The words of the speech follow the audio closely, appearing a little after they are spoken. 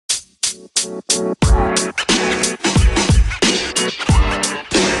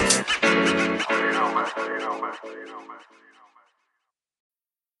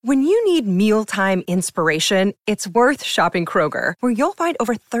When you need mealtime inspiration, it's worth shopping Kroger, where you'll find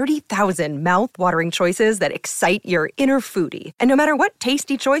over 30,000 mouth-watering choices that excite your inner foodie. And no matter what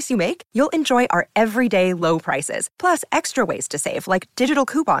tasty choice you make, you'll enjoy our everyday low prices, plus extra ways to save, like digital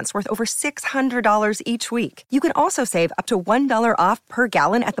coupons worth over $600 each week. You can also save up to $1 off per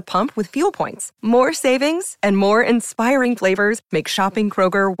gallon at the pump with fuel points. More savings and more inspiring flavors make shopping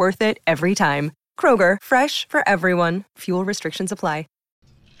Kroger worth it every time. Kroger, fresh for everyone. Fuel restrictions apply.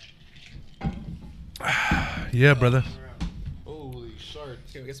 Yeah, brother. Holy shark.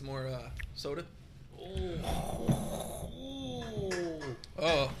 Can we get some more soda?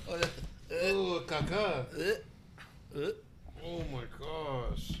 Oh, caca. Oh my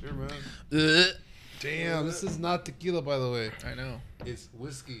gosh. Here, man. Damn, this is not tequila, by the way. I know. It's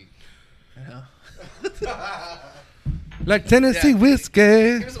whiskey. I know. Like Tennessee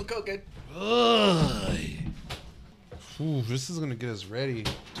whiskey. Give me some Coke, kid. Ugh. Ooh, this is gonna get us ready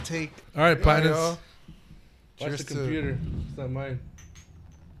to take. All right, partners. y'all. Watch Cheers the to- computer. It's not mine.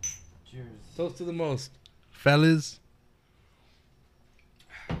 Cheers. Toast to the most. Fellas.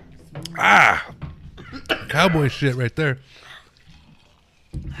 Cowboy shit right there.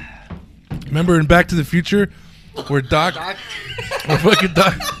 Remember in Back to the Future where Doc or fucking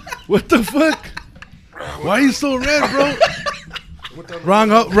Doc. What the fuck? Why are you so red, bro? Wrong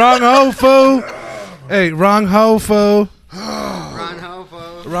hofo. Hey, wrong hofo. Ron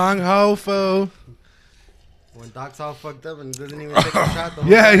Hofo. Wrong hofo. When Doc's all fucked up and doesn't even take a shot. The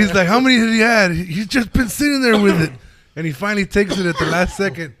whole Yeah, time. he's like, how many did he had? He's just been sitting there with it. And he finally takes it at the last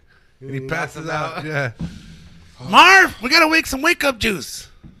second. And he passes out. Yeah. Marv, we got to wake up juice.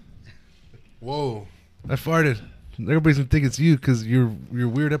 Whoa. I farted. Everybody's going to think it's you because your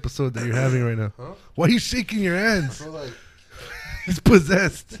weird episode that you're having right now. Huh? Why are you shaking your hands? So like, He's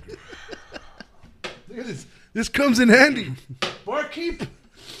possessed. Look at this. This comes in handy. Barkeep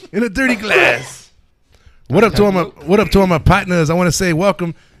in a dirty glass. What up to all my partners? I want to say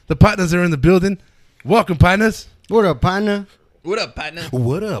welcome. The partners are in the building. Welcome, partners. What up, partner? What up, partner?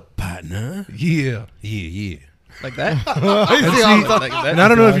 what up, partner? Yeah. Yeah. Like that? And, see, Like that? and I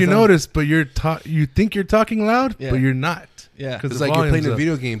don't know if you noticed, but you think you're talking loud, Yeah. but you're not. Yeah. Because It's like you're playing a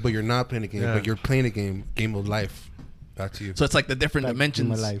video game, but you're not playing a game. Yeah. But you're playing a game of life. Back to you. So it's like the different Back to dimensions.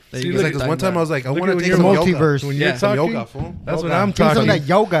 my life. that See, you It's guys like this are one talking time I was like, I Look want at to when take you're some multiverse. yoga. When Yeah. you're Some talking, yoga, fool. that's what Yoga. I'm Give me some talking. of that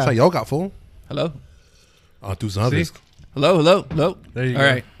yoga. Some yoga, fool. Hello? Ah, tú sabes. See? Hello? There you All go.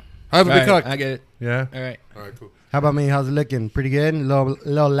 right. I have a All big right. cock. I get it. Yeah. All right. All right, cool. How about me? How's it looking? Pretty good? A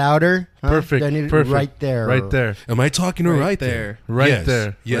little louder? Huh? Perfect. Do I need it Perfect. right there. Right there. Am I talking or right there? Right Yes.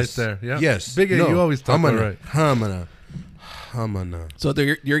 there. Yes. Right there. Yeah. Yes. Big A, you always talk Hamana. right. Hamana. So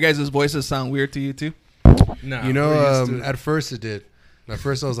your guys' voices sound weird to you too? Nah, You we're know, used to it. at first it did. And at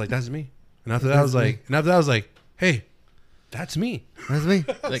first I was like, that's me. And after that I was like, hey, that's me. That's me.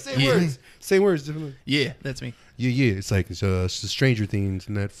 Like, Same yeah. words. Same words, different. Yeah, that's me. Yeah. It's like it's the Stranger Things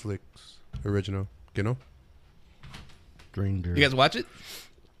Netflix original. You know, Stranger. You guys watch it?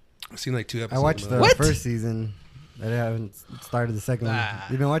 I've seen like 2 I episodes. watched the now. What? first season. I haven't started the second one.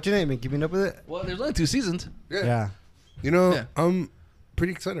 You been watching it? Been keeping up with it? Well, there's only 2 seasons. Yeah. You know, Yeah. I'm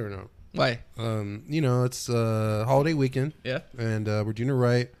pretty excited right now. Why? You know, it's holiday weekend. Yeah. And we're doing it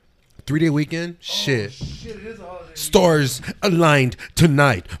right. 3-day weekend. Shit. Shit, it is a holiday. Stars aligned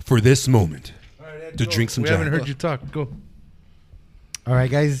tonight for this moment. All right, Ed, To go. drink some We Jack. haven't heard you talk. Go. All right,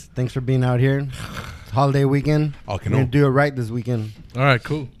 guys. Thanks for being out here. Holiday weekend. All We're can going know. to do it right this weekend. All right,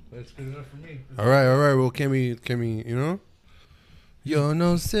 cool. That's good enough for me. All right. Well, can we, you know? Yo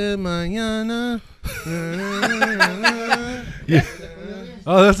no sé mañana. Yeah.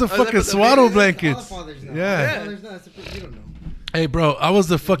 Oh, that's a fucking swaddle blanket. Yeah. You don't know. Hey, bro, I was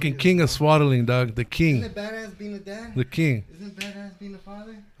the fucking king of swaddling, dog. The Isn't king. it badass being a dad? The king. Isn't it badass being a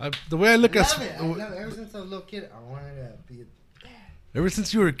father? The way I look at... I love it. Ever since I was a little kid, I wanted to be a Ever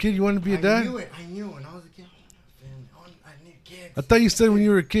since you were a kid, you wanted to be a I dad? knew it. I knew when I was a kid. I need kids. I thought you said when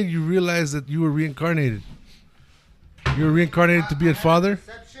you were a kid, you realized that you were reincarnated. You were reincarnated to be a father?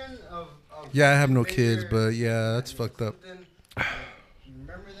 Yeah, I have no kids, but yeah, that's fucked up.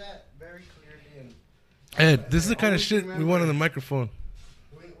 Remember that very clearly. Ed, this is the kind of shit we want on the microphone.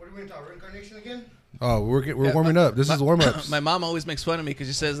 What are we going to talk? Reincarnation again? Oh, we're warming up. This is warm ups. My mom always makes fun of me because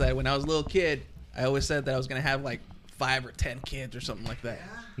she says that when I was a little kid, I always said that I was gonna have like 5 or 10 kids or something like that.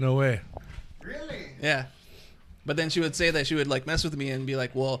 No way. Really? Yeah. But then she would say that she would like mess with me and be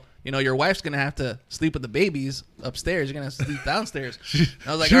like, "Well, you know, your wife's gonna have to sleep with the babies upstairs. You're gonna have to sleep downstairs."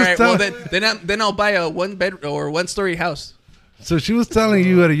 I was like, she "All was right, well telling- then I'll buy a 1 bed or 1 story house." So she was telling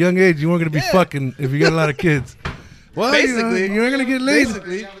you at a young age you weren't gonna be Yeah. fucking if you got a lot of kids. Well, Basically. you ain't gonna get laid.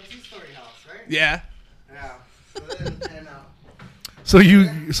 Basically. You have a two-story house, right? Yeah. Yeah. So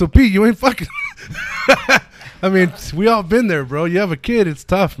then, So Pete, you ain't fucking. I mean, we all been there, bro. You have a kid, it's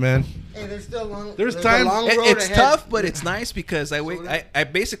tough, man. hey, there's still a long. There's a time- long road It's ahead. tough, but it's nice because I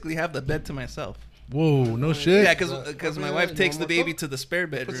basically have the bed to myself. Whoa, no shit. Yeah, because my wife takes the baby to the spare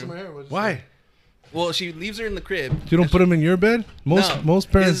bedroom. Why? Well, she leaves her in the crib. You don't put them in your bed?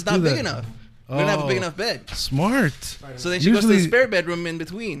 Most parents it's not do that. big enough. We don't have a big Oh. enough bed. Smart. So then she goes to the Usually- spare bedroom in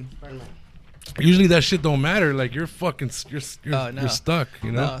between. Usually that shit don't matter. Like you're fucking, you're Oh, no. stuck.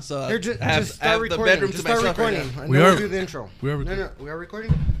 You know. No, so Here, I have, just I have start the recording. bedroom Just to start myself right recording. now. And We then are- we'll do the intro. we are No, we are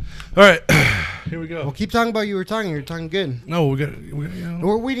recording. All right, here we go. Well, keep talking about you were talking. You're talking good. No, we got. You know.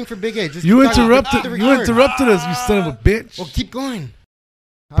 We're waiting for Big A. Just You keep talking. interrupted. The You record. interrupted us. You son of a bitch. Well, keep going.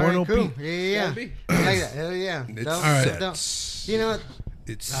 All Porno right, cool. Pete. Yeah. Gotta be. I like that. Hell yeah. It's Don't- set. don't- You know what?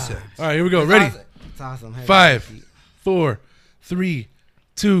 It's set. All right, here we go. It's Ready? awesome. It's awesome. Hey, 5, 4, 3,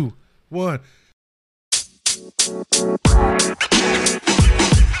 2, 1.